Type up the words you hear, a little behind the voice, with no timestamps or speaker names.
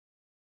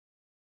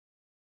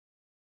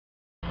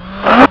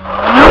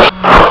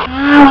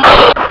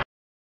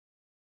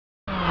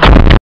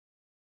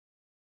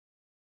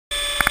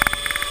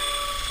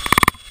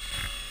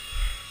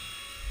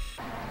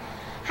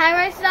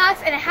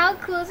how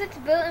cool is it to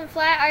build and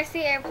fly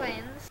RC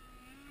airplanes?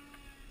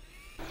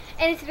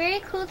 And it's very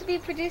cool to be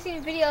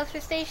producing videos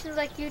for stations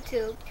like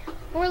YouTube.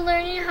 We're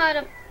learning how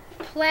to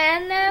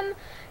plan them,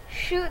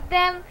 shoot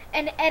them,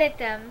 and edit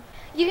them.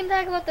 You can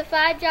talk about the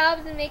 5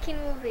 jobs in making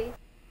a movie.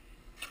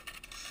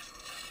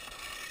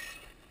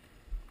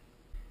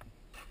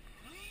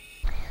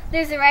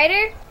 There's a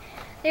writer,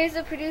 there's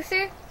a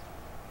producer,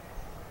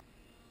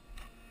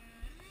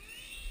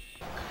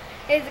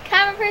 there's a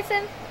camera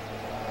person,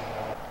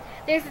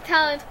 there's a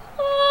talent,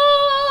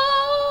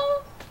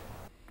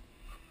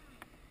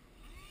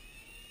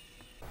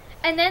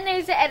 and then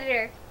there's the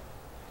editor.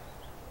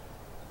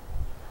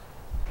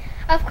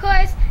 Of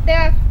course, there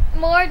are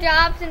more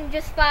jobs than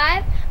just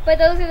 5, but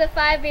those are the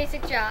 5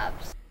 basic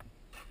jobs.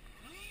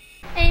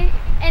 And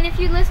if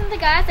you listen to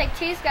guys like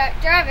Chase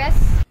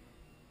Jarvis,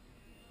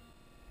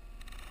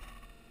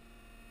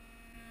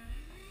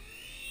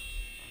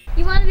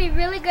 you want to be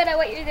really good at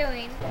what you're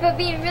doing, but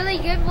being really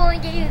good will only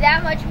get you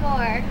that much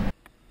more.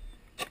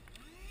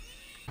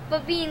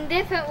 But being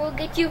different will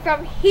get you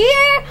from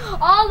here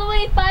all the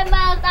way 5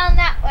 miles down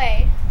that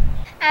way.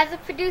 As a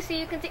producer,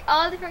 you can see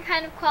all different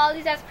kind of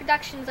qualities as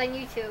productions on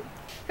YouTube.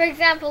 For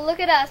example, look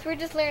at us, we're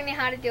just learning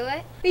how to do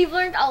it. We've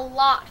learned a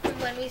lot from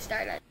when we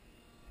started.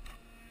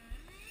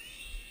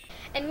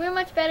 And we're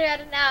much better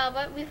at it now,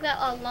 but we've got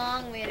a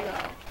long way to go.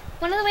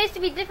 One of the ways to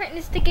be different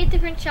is to get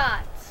different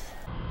shots.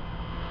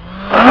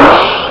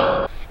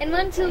 And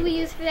one tool we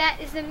use for that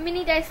is the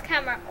mini dice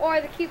camera,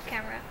 or the cube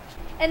camera.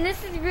 And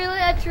this is really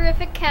a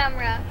terrific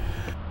camera.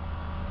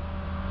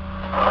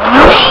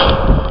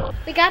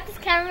 We got this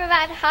camera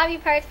at Hobby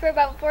Parts for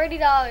about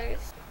 $40.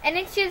 And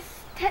it's just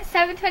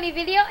 720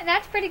 video, and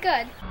that's pretty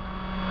good.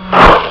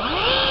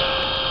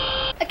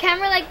 A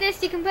camera like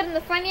this you can put in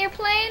the front of your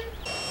plane,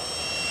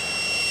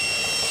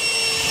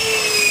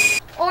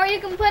 or you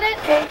can put it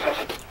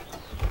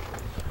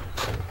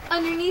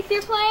underneath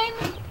your plane.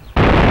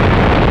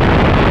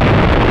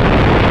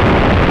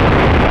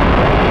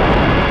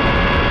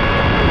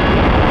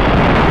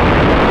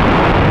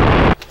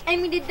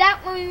 And we did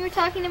that when we were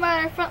talking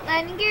about our front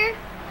landing gear.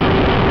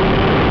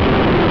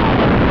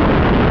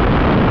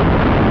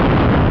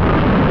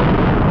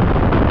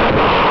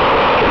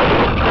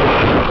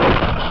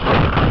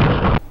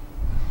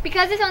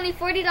 Because it's only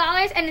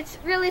 $40 and it's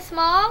really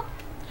small,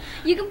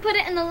 you can put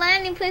it in the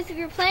landing place of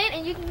your plane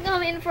and you can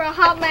come in for a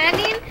hot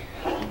landing,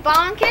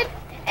 bonk it,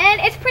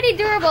 and it's pretty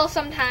durable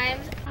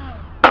sometimes.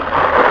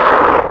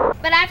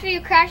 But after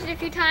you crash it a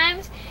few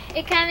times,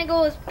 it kind of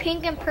goes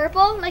pink and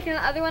purple, like in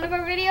the other one of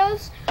our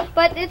videos.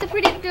 But it's a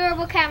pretty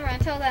durable camera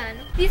until then.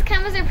 These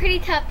cameras are pretty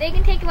tough. They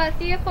can take about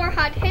 3 or 4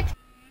 hot hits.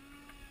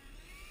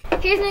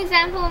 Here's an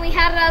example when we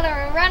had it out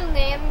on a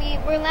runway and we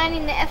were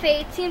landing the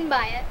F-18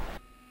 by it.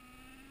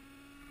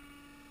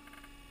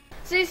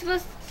 So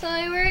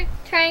we were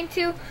trying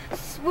to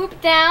swoop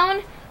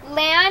down,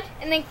 land,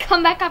 and then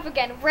come back up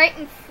again, right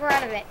in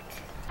front of it.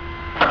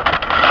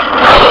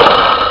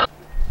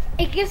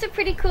 It gives a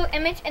pretty cool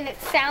image and it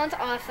sounds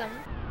awesome.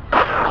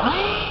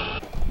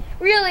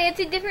 Really, it's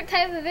a different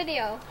type of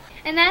video.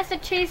 And that's the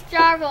Chase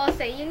Jarvis will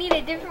say. You need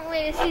a different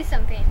way to see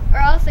something, or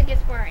else it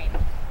gets boring.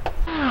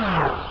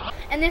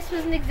 And this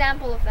was an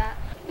example of that.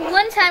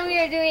 One time we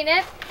were doing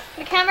it,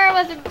 the camera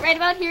was right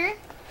about here.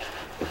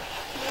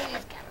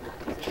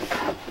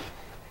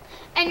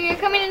 And we were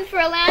coming in for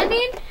a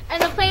landing,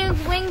 and the plane's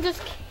wing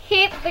just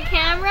hit the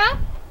camera.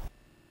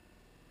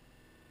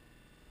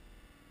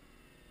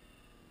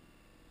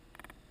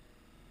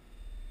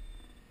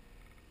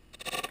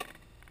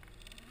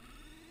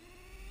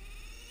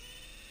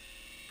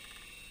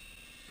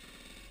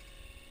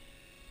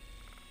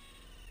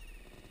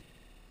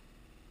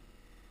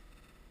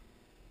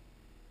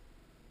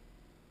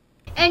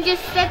 And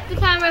just set the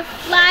camera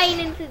flying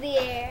into the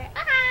air.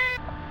 Ah!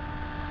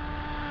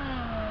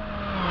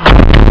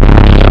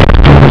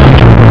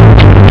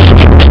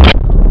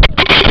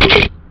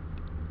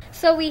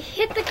 So we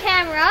hit the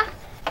camera,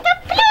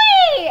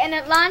 and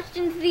it launched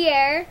into the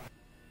air.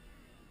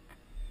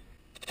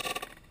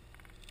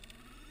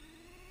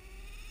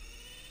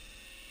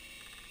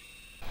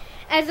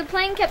 As the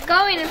plane kept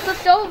going and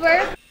flipped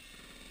over,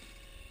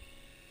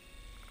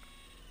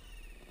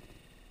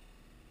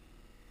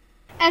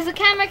 as the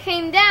camera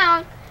came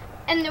down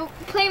and the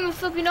plane was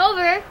flipping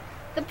over,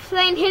 the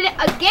plane hit it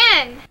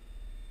again.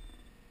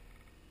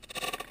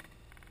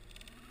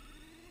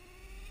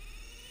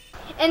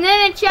 And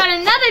then it shot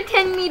another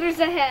 10 meters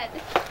ahead.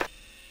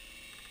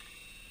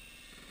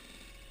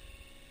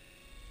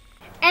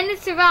 And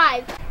it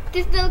survived.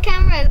 This little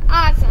camera is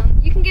awesome.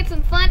 You can get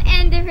some fun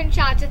and different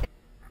shots with it.